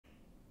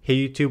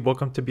Hey YouTube,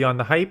 welcome to Beyond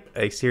the Hype,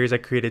 a series I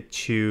created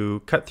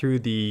to cut through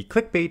the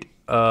clickbait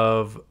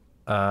of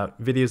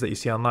videos that you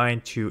see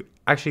online to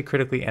actually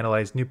critically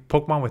analyze new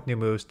Pokemon with new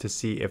moves to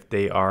see if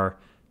they are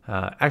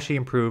actually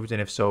improved,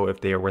 and if so,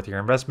 if they are worth your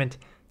investment.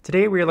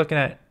 Today we're looking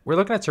at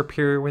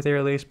Serperior with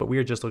Air Lace, but we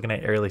are just looking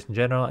at Air Lace in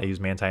general. I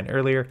used Mantine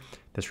earlier.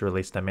 This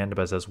relates to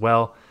Mandibuzz as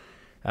well.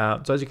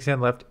 So as you can see on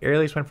the left, Air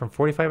Lace went from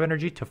 45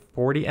 energy to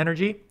 40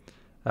 energy.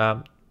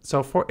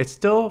 It's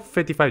still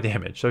 55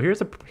 damage. So here's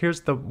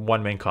the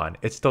one main con.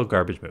 It's still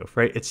garbage move,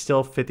 right? It's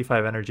still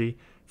 55 energy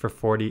for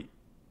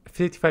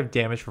 55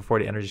 damage for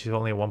 40 energy. So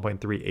only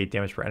 1.38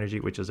 damage per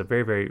energy, which is a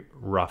very, very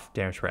rough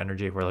damage per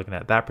energy if we're looking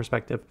at that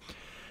perspective.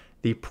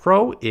 The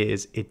pro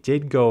is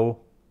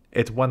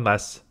it's one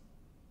less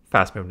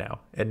fast move now.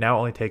 It now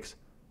only takes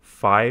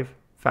 5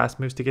 fast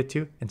moves to get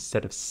to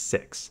instead of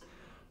 6.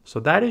 So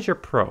that is your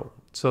pro.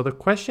 So the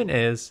question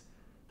is,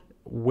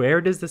 where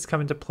does this come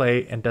into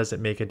play, and does it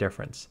make a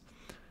difference?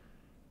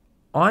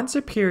 On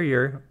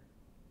Serperior,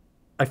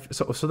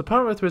 so the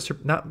problem with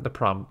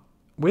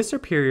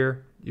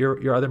Serperior,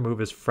 your other move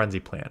is Frenzy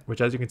Plant,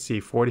 which, as you can see,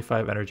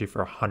 45 energy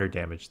for 100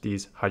 damage.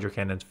 These Hydro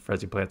Cannons,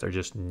 Frenzy Plants are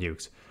just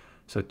nukes.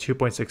 So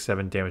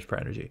 2.67 damage per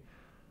energy.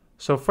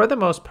 So for the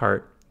most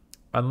part,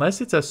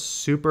 unless it's a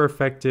super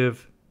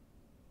effective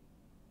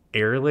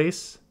Air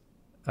Lace,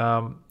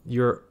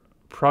 you're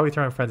probably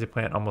throwing Frenzy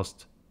Plant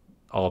almost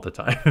all the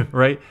time,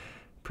 right?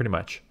 Pretty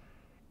much.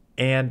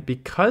 And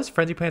because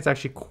Frenzy Plant is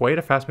actually quite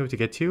a fast move to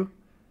get to,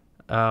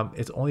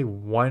 it's only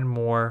one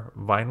more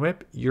Vine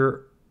Whip.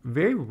 You're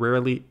very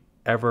rarely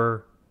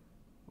ever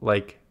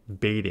like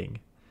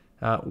baiting.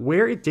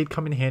 Where it did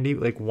come in handy,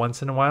 like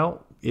once in a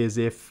while, is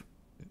if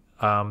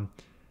like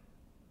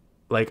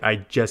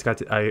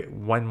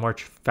one more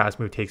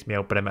fast move takes me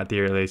out, but I'm at the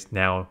Air Lace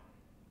now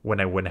when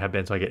I wouldn't have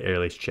been, so I get Air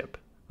Lace Chip.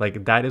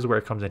 Like that is where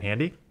it comes in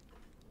handy.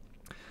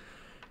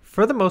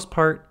 For the most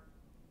part,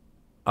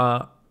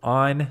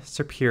 on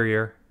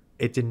Serperior,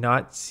 it did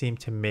not seem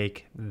to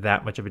make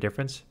that much of a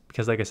difference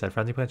because, like I said,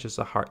 Frenzy Plant is just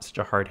such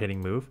a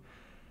hard-hitting move.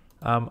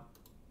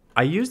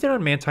 I used it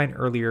on Mantine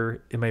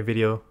earlier in my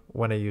video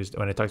when I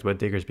talked about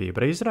Diggersby,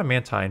 but I used it on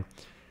Mantine,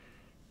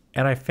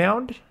 and I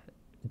found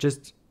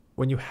just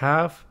when you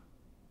have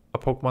a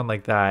Pokemon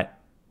like that,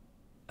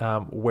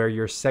 where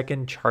your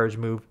second charge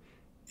move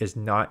is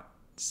not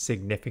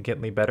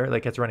significantly better,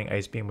 like it's running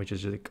Ice Beam, which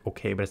is just like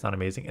okay, but it's not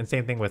amazing. And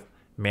same thing with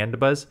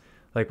Mandibuzz,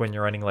 like when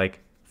you're running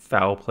like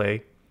Foul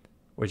Play,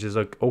 which is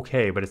like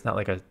okay, but it's not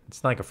like a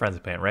Frenzy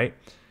Plant, right?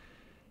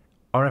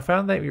 And I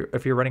found that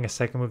if you're running a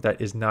second move that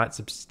is not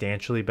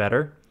substantially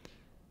better,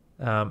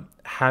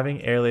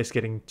 having Air Lace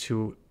getting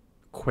to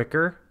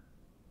quicker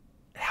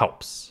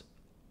helps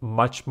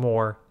much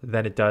more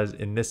than it does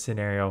in this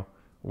scenario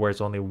where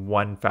it's only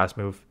one fast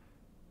move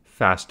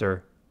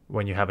faster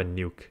when you have a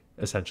nuke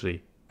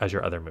essentially as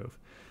your other move.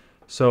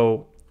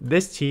 So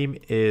this team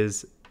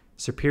is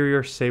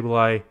Serperior,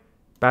 Sableye,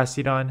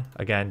 Bastiodon.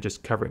 Again,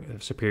 just covering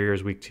Serperior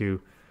is weak to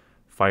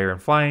fire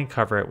and flying.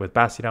 Cover it with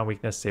Bastiodon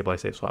weakness, Sableye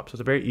safe swap. So it's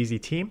a very easy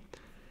team.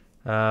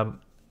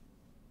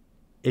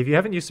 If you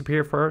haven't used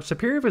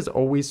Serperior was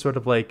always sort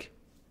of like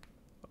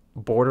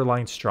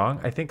borderline strong.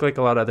 I think like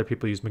a lot of other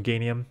people use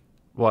Meganium.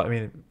 Well, I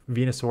mean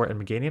Venusaur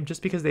and Meganium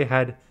just because they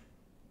had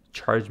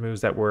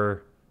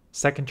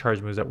second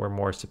charge moves that were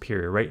more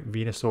superior, right?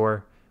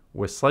 Venusaur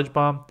with Sludge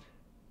Bomb,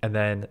 and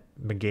then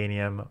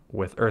Meganium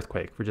with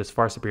Earthquake, which is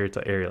far superior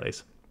to Air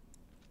Lace.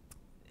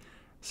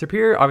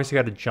 Serperior obviously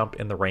got a jump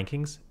in the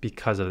rankings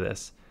because of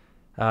this.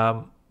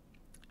 The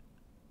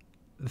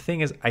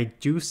thing is, I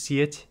do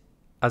see it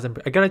as I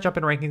got to jump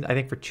in rankings, I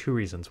think, for two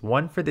reasons.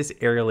 One, for this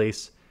Air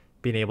Lace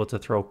being able to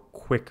throw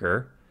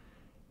quicker,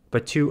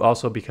 but two,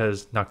 also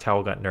because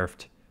Noctowl got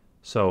nerfed.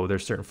 So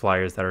there's certain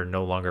flyers that are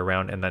no longer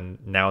around, and then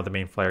now the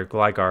main flyer,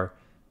 Gligar,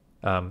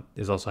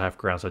 is also half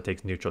ground, so it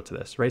takes neutral to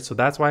this, right? So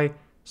that's why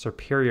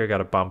Serperior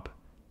got a bump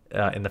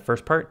in the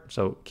first part,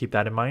 so keep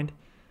that in mind.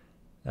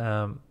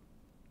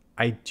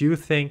 I do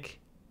think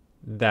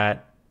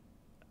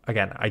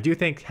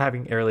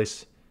having Air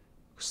Lace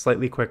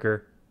slightly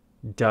quicker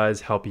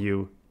does help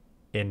you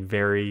in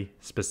very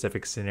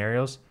specific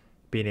scenarios,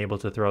 being able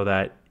to throw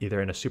that either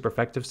in a super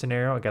effective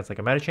scenario against like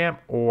a Metachamp,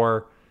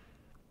 or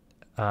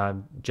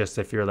just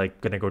if you're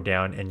like going to go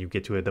down and you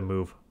get to the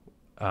move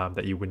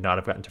that you would not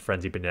have gotten to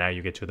Frenzy, but now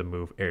you get to the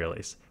move Air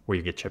Lace where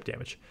you get chip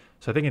damage.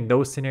 So I think in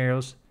those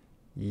scenarios,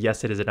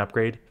 yes, it is an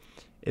upgrade.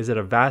 Is it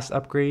a vast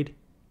upgrade?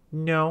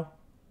 No.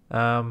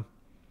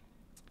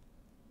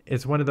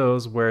 It's one of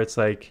those where it's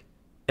like,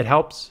 it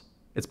helps,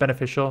 it's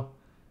beneficial.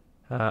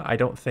 I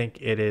don't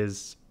think it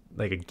is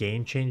like a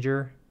game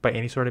changer by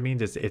any sort of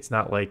means. It's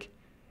not like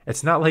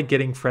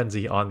getting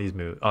Frenzy on these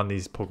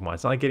Pokemon.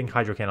 It's not like getting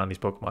Hydro Cannon on these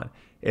Pokemon.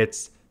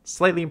 It's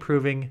slightly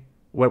improving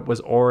what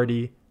was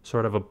already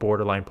sort of a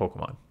borderline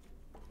Pokemon.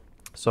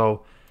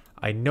 So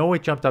I know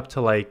it jumped up to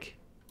like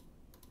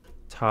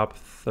top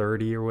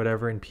 30 or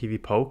whatever in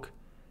PV Poke.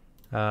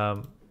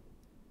 Let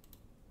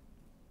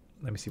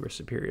me see where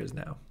Serperior is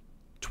now.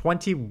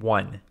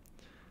 21.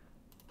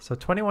 So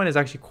 21 is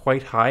actually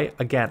quite high.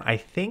 Again, I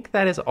think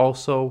that is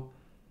also...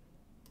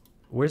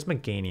 Where's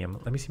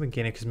Meganium? Let me see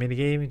Meganium, because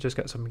Meganium just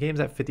got... So Meganium's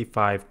at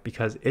 55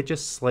 because it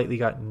just slightly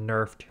got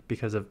nerfed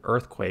because of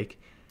Earthquake.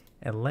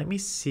 And let me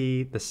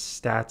see the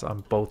stats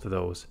on both of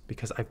those,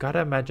 because I've got to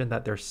imagine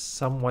that they're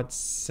somewhat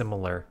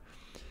similar.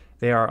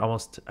 They are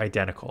almost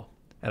identical.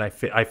 And I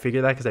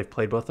figure that because I've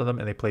played both of them,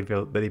 and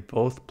they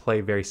both play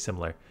very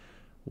similar.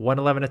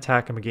 111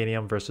 attack on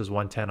Meganium versus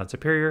 110 on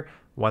Serperior,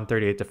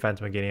 138 defense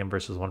Meganium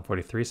versus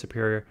 143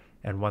 Serperior,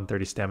 and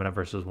 130 stamina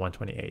versus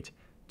 128.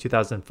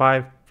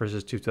 2005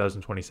 versus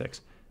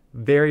 2026.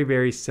 Very,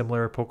 very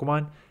similar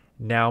Pokemon.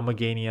 Now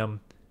Meganium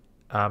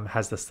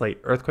has the slight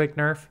Earthquake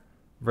nerf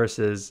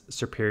versus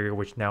Serperior,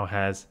 which now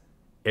has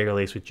Air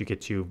Lace, which you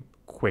get to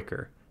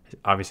quicker.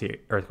 Obviously,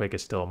 Earthquake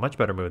is still a much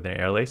better move than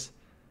Air Lace.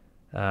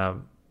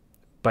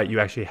 But you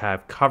actually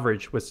have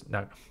coverage with...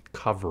 Not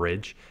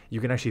coverage.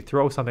 You can actually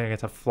throw something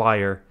against a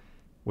flyer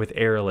with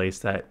Air Lace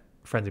that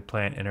Frenzy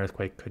Plant and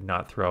Earthquake could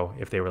not throw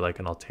if they were like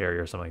an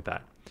Altaria or something like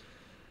that.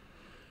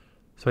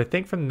 So I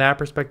think from that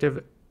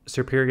perspective,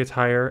 Serperior gets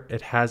higher.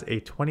 It has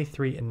a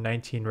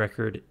 23-19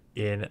 record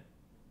in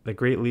the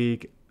Great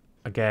League.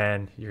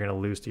 Again, you're going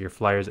to lose to your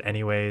Flyers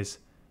anyways.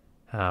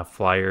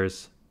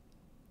 Flyers,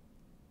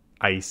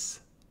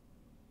 Ice,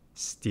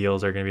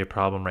 Steels are going to be a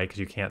problem, right? Because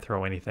you can't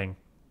throw anything.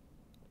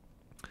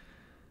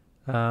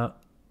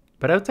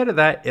 But outside of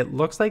that, it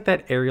looks like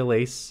that Aerial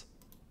Ace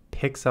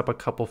picks up a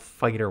couple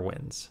fighter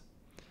wins.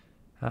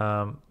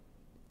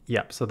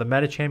 Yep, so the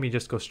Metacham, you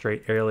just go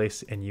straight Aerial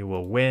Ace and you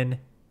will win.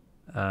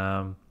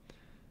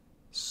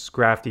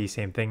 Scrafty,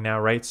 same thing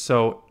now, right?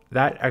 So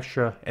that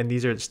extra, and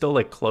these are still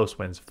like close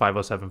wins,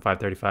 507,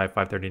 535,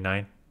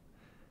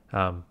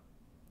 539.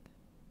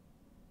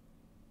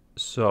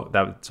 So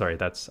that, sorry,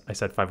 that's, I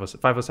said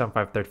 507,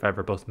 535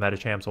 are both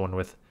Metachams, so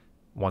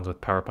one's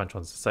with Power Punch,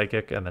 one's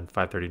Psychic, and then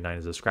 539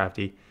 is a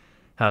Scrafty.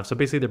 So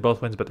basically they're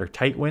both wins, but they're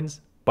tight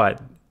wins.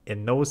 But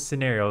in those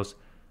scenarios,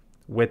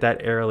 with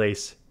that Aerial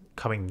Ace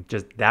coming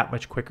just that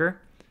much quicker,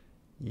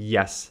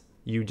 yes,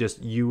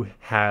 you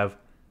have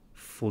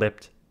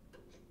flipped.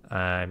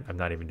 I'm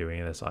not even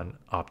doing this on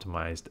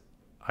optimized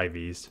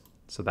IVs,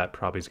 so that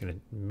probably is going to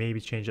maybe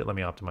change it. Let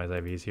me optimize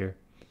IVs here.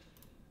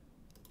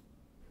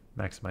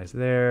 Maximize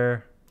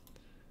there.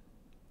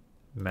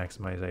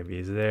 Maximize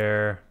IVs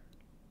there.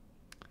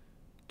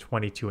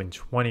 22 and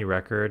 20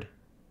 record.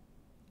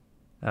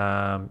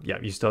 Yeah,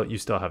 you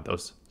still have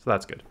those, so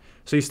that's good.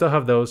 So you still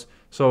have those.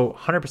 So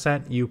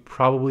 100% you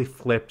probably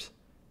flipped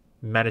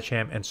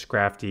Metacham and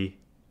Scrafty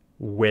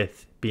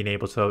with being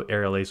able to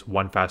Aerial Ace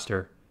one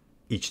faster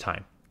each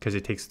time, because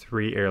it takes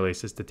 3 Aerial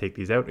Aces to take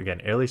these out.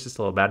 Again, Aerial Ace is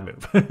still a bad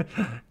move.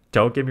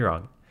 Don't get me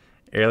wrong.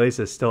 Aerial Ace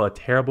is still a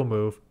terrible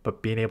move,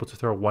 but being able to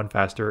throw one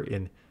faster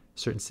in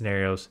certain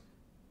scenarios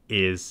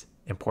is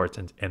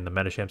important. And the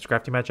Metacham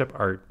Scrafty matchup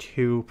are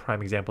 2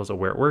 prime examples of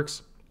where it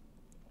works.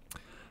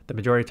 The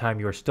majority of the time,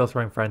 you are still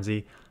throwing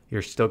Frenzy.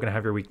 You're still going to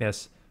have your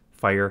weakness,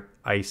 Fire,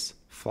 Ice,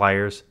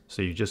 Flyers.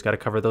 So you just got to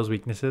cover those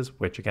weaknesses,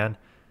 which again,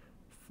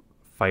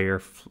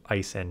 Fire,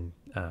 Ice, and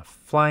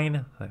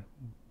Flying.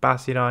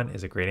 Bastiodon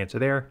is a great answer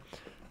there.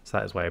 So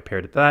that is why I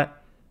paired it to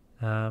that.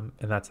 And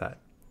that's that.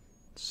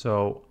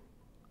 So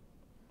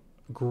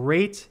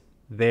great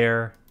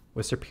there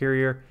with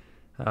Serperior.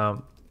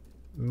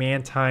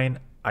 Mantine,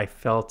 I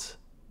felt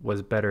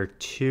was better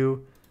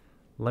too.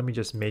 Let me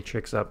just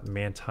matrix up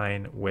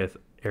Mantine with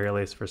Aerial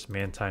Ace versus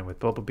Mantine with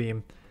Bubble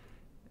Beam.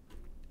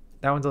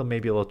 That one's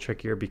maybe a little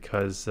trickier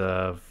because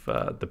of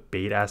the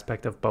bait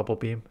aspect of Bubble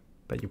Beam,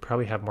 but you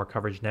probably have more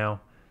coverage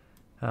now.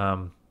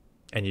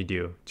 And you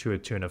do, to a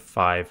tune of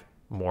 5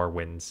 more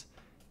wins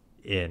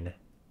in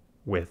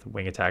with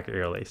Wing Attack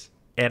Aerial Ace.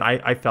 And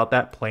I felt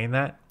that playing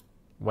that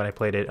when I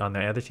played it on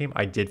the other team.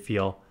 I did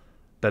feel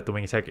that the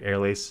Wing Attack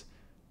Aerial Ace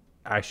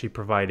actually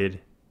provided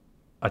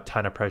a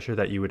ton of pressure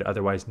that you would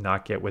otherwise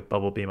not get with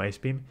Bubble Beam, Ice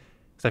Beam.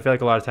 Because I feel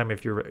like a lot of time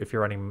if you're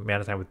running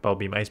Manatine with Bubble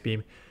Beam, Ice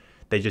Beam,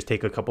 they just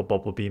take a couple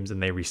Bubble Beams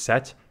and they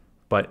reset.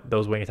 But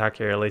those Wing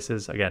Attack Aerial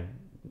Aces, again,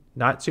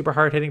 not super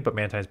hard hitting, but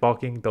Mantine's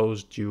bulking,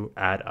 those do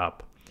add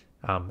up.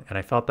 And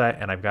I felt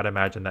that, and I've got to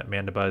imagine that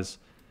Mandibuzz,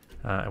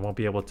 I won't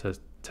be able to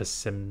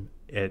sim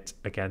it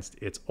against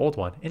its old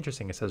one.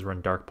 Interesting, it says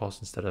run Dark Pulse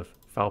instead of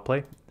Foul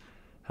Play,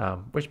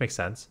 which makes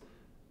sense,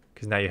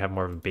 because now you have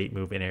more of a bait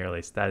move in Aerial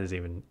Ace. That is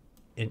even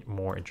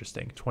more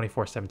interesting.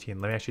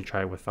 24-17, let me actually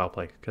try it with Foul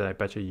Play, because I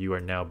bet you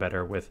are now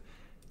better with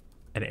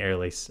an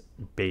Aerial Ace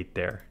bait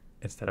there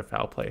instead of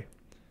Foul Play.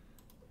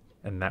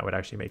 And that would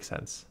actually make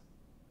sense.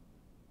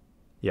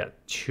 Yeah,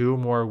 2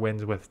 more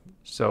wins with,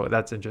 so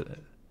that's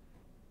interesting.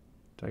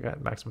 I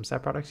got maximum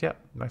stat products. Yep,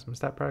 maximum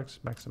stat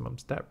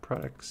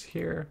products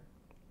here.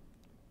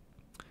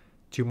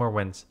 2 more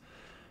wins.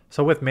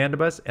 So with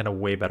Mandibuzz and a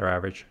way better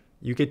average,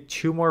 you get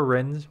 2 more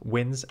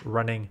wins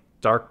running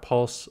Dark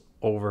Pulse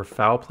over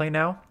Foul Play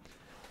now.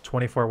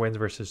 24 wins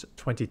versus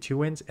 22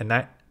 wins, and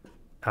that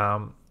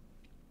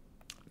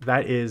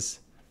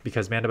is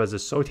because Mandibuzz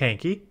is so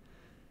tanky.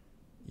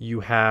 You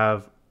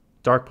have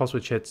Dark Pulse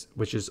which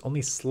is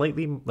only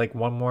slightly like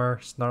 1 more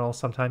snarl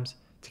sometimes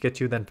to get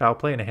to than Foul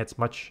Play, and it hits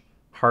much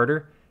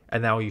harder.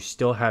 And now you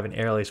still have an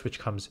Air Lace, which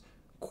comes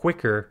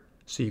quicker,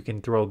 so you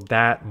can throw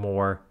that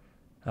more.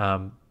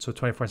 So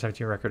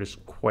 24-17 record is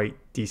quite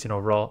decent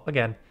overall.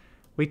 Again,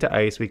 weak to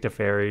Ice, weak to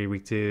Fairy,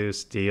 weak to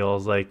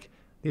Steels. Like,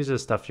 these are the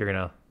stuff you're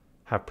going to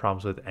have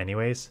problems with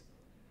anyways.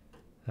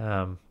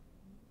 Not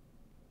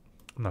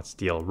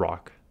Steel,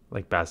 Rock,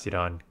 like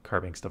Bastiodon,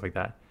 Carbink, stuff like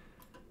that.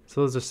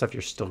 So those are stuff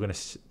you're still going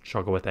to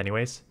struggle with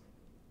anyways.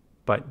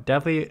 But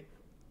definitely,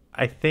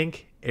 I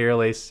think Air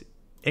Lace,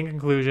 in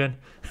conclusion,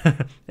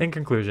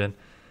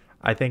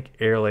 I think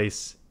Air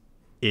Lace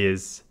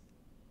is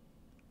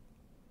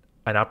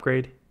an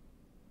upgrade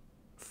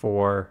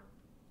for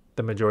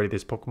the majority of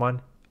these Pokemon.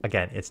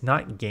 Again, it's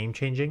not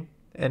game-changing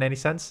in any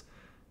sense,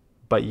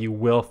 but you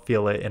will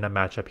feel it in a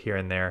matchup here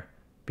and there,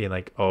 being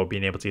like, oh,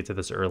 being able to get to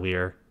this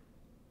earlier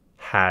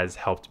has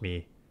helped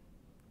me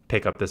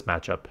pick up this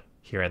matchup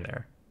here and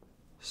there.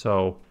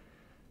 So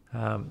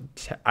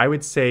I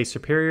would say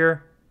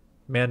Serperior,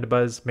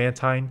 Mandibuzz,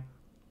 Mantine,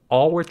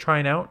 all worth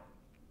trying out.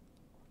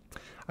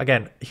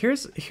 Again,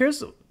 here's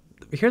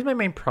my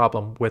main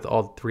problem with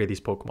all three of these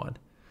Pokemon.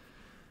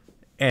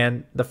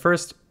 And the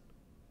first,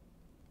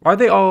 are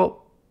they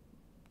all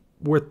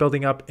worth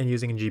building up and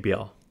using in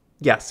GBL?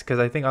 Yes, because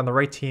I think on the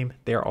right team,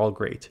 they're all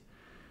great.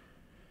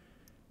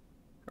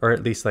 Or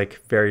at least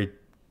like very,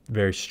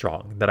 very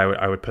strong, that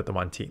I would put them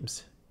on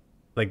teams.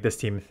 Like this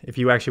team, if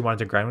you actually wanted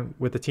to grind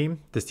with the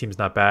team, this team's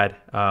not bad.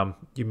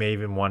 You may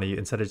even want to,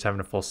 instead of just having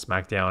a full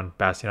Smackdown,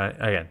 Bastion,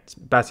 again,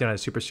 Bastion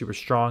is super, super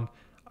strong.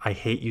 I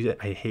hate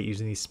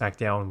using these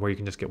Smackdown where you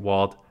can just get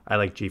walled. I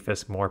like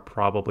G-Fisk more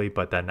probably,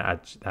 but then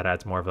that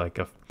adds more of like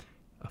a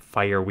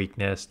fire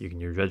weakness. You can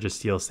use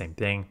Registeel, same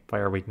thing.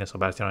 Fire weakness, so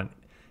Bastion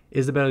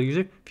is the better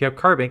user. If you have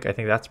Carbink, I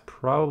think that's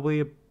probably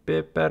a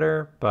bit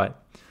better,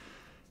 but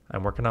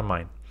I'm working on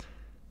mine.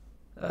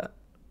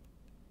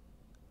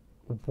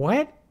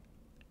 What?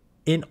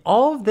 In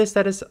all of this,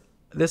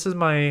 this is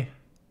my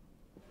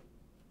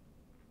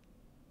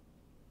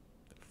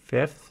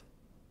 5th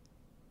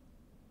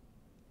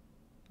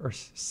or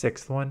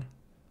 6th one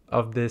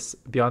of this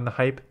Beyond the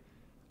Hype.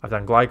 I've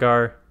done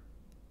Gligar,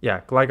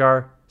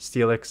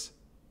 Steelix,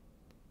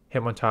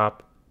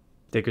 Hitmontop,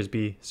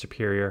 Diggersby,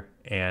 Serperior,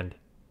 and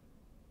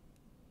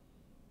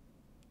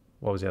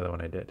what was the other one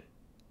I did?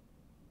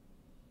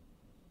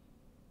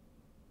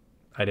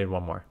 I did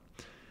one more.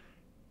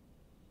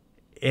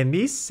 In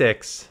these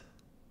 6,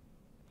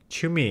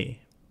 to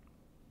me,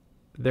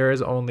 there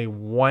is only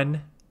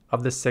one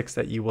of the 6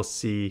 that you will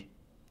see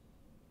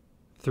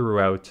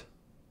throughout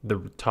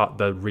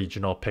the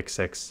regional pick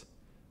 6,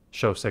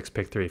 show 6,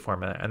 pick 3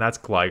 format, and that's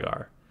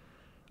Gligar.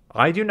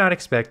 I do not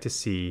expect to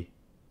see.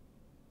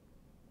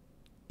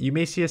 You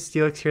may see a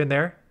Steelix here and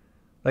there,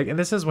 like, and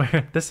this is where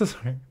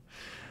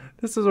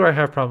I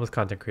have problems with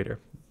content creator.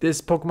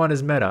 This Pokemon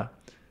is meta.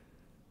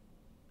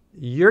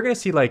 You're gonna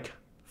see like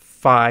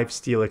 5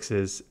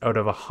 Steelixes out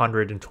of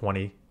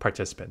 120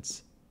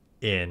 participants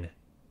in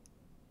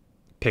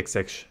pick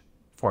 6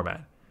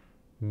 format.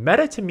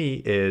 Meta to me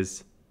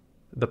is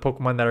the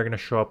Pokemon that are going to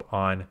show up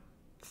on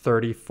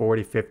 30,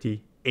 40,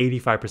 50,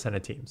 85%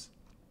 of teams.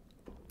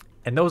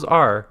 And those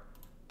are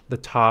the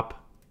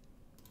top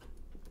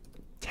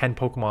 10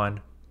 Pokemon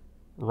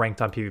ranked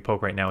on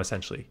PvPoke right now,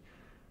 essentially.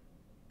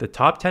 The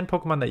top 10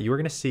 Pokemon that you are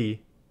going to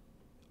see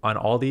on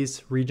all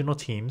these regional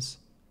teams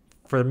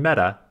for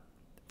meta,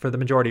 for the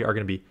majority, are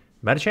going to be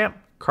Medicham,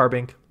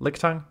 Carbink,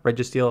 Lickitung,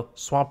 Registeel,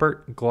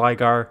 Swampert,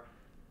 Gligar,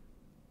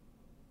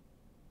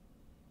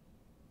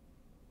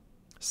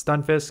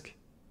 Stunfisk,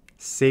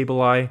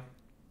 Sableye,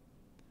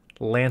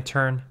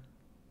 Lantern,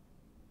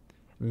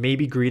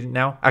 maybe Greedent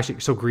now. Actually,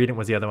 so Greedent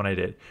was the other one I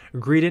did.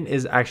 Greedent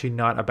is actually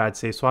not a bad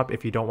save swap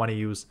if you don't want to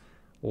use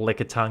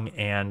Lickitung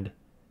and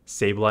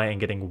Sableye and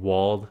getting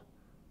walled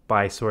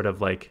by sort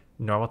of like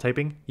normal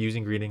typing.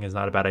 Using Greedent is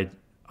not a bad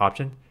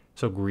option.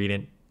 So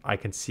Greedent, I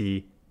can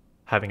see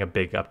having a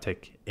big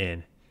uptick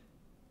in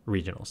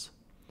regionals.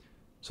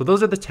 So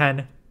those are the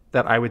 10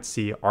 that I would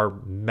see are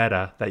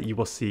meta that you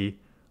will see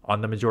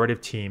on the majority of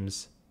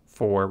teams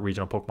for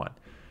regional Pokemon.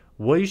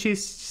 Will you see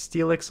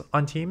Steelix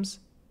on teams?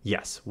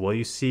 Yes. Will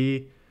you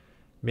see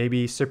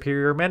maybe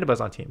Serperior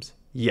Mandibuzz on teams?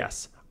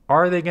 Yes.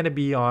 Are they going to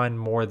be on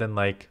more than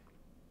like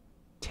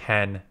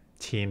 10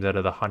 teams out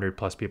of the 100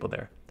 plus people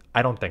there?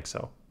 I don't think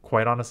so.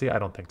 Quite honestly, I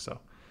don't think so.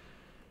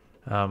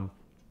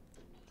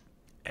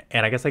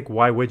 And I guess, like,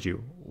 why would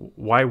you?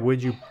 Why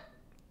would you?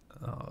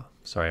 Oh,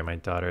 sorry, my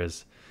daughter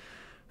is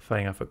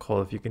fighting off a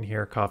cold. If you can hear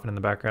her coughing in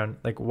the background,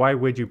 like, why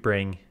would you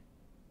bring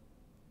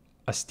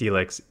a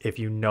Steelix if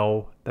you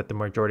know that the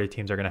majority of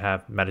teams are going to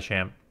have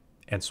Medicham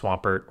and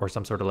Swampert or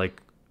some sort of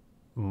like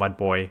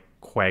Mudboy,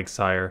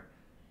 Quagsire,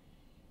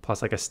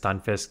 plus like a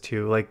Stunfisk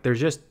too? Like, there's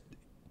just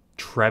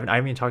Trevenant. I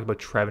haven't even talked about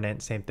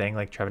Trevenant. Same thing.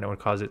 Like, Trevenant would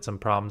cause it some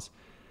problems.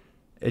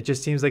 It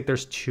just seems like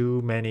there's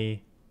too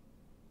many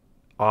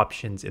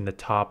options in the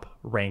top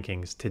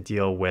rankings to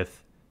deal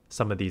with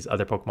some of these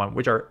other Pokemon,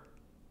 which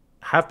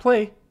have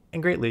play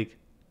in Great League.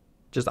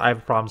 Just I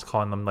have problems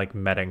calling them like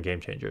meta and game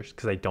changers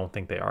because I don't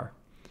think they are.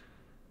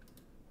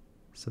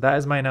 So that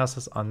is my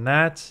analysis on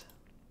that.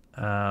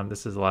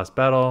 This is the last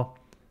battle.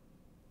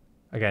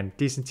 Again,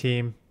 decent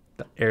team.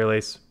 The Air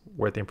Lace,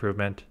 worth the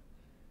improvement.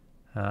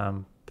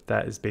 But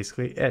that is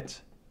basically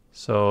it.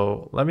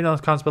 So let me know in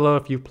the comments below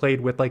if you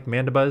played with like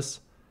Mandibuzz.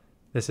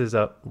 This is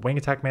a Wing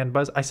Attack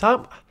Mandibuzz.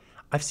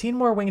 I've seen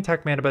more Wing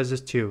Attack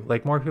Mandibuzzes too.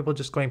 Like more people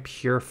just going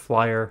pure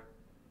Flyer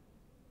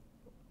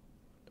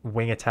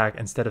Wing Attack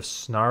instead of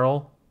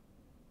Snarl.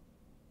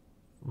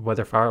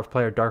 Whether Fire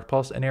Play or Dark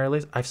Pulse and Air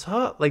Lace. I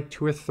saw like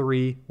 2 or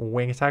 3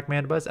 Wing Attack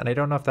Mandibuzz, and I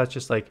don't know if that's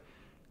just like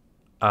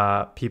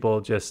people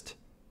just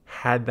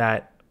had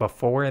that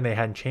before and they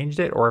hadn't changed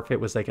it, or if it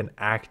was like an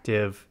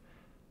active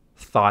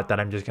thought that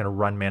I'm just going to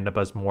run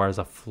Mandibuzz more as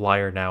a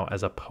flyer now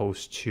as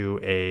opposed to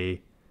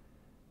a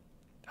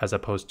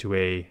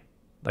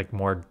like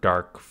more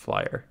dark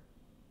flyer.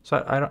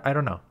 So I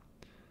don't know.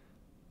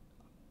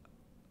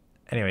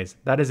 Anyways,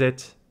 that is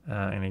it.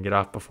 I'm going to get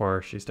off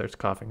before she starts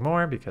coughing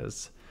more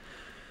because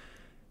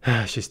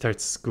she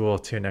starts school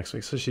too next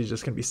week. So she's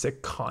just going to be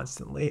sick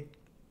constantly.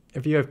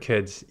 If you have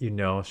kids, you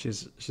know,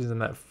 she's in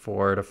that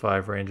 4 to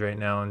 5 range right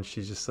now, and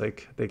she's just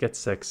like, they get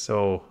sick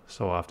so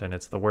often.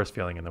 It's the worst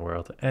feeling in the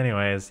world.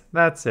 Anyways,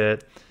 that's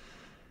it.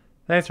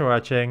 Thanks for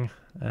watching.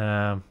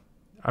 I'm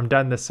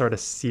done this sort of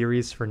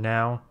series for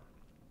now.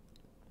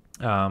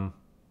 And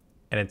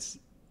it's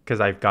because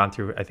I've gone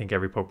through, I think,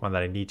 every Pokemon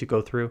that I need to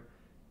go through.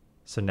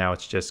 So now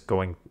it's just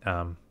going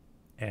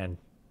and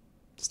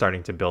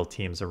starting to build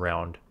teams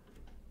around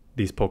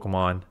these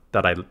Pokemon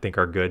that I think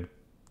are good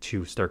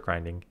to start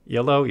grinding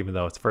ELO, even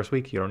though it's the first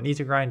week. You don't need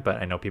to grind, but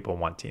I know people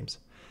want teams. So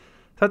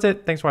that's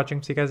it. Thanks for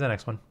watching. See you guys in the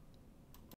next one.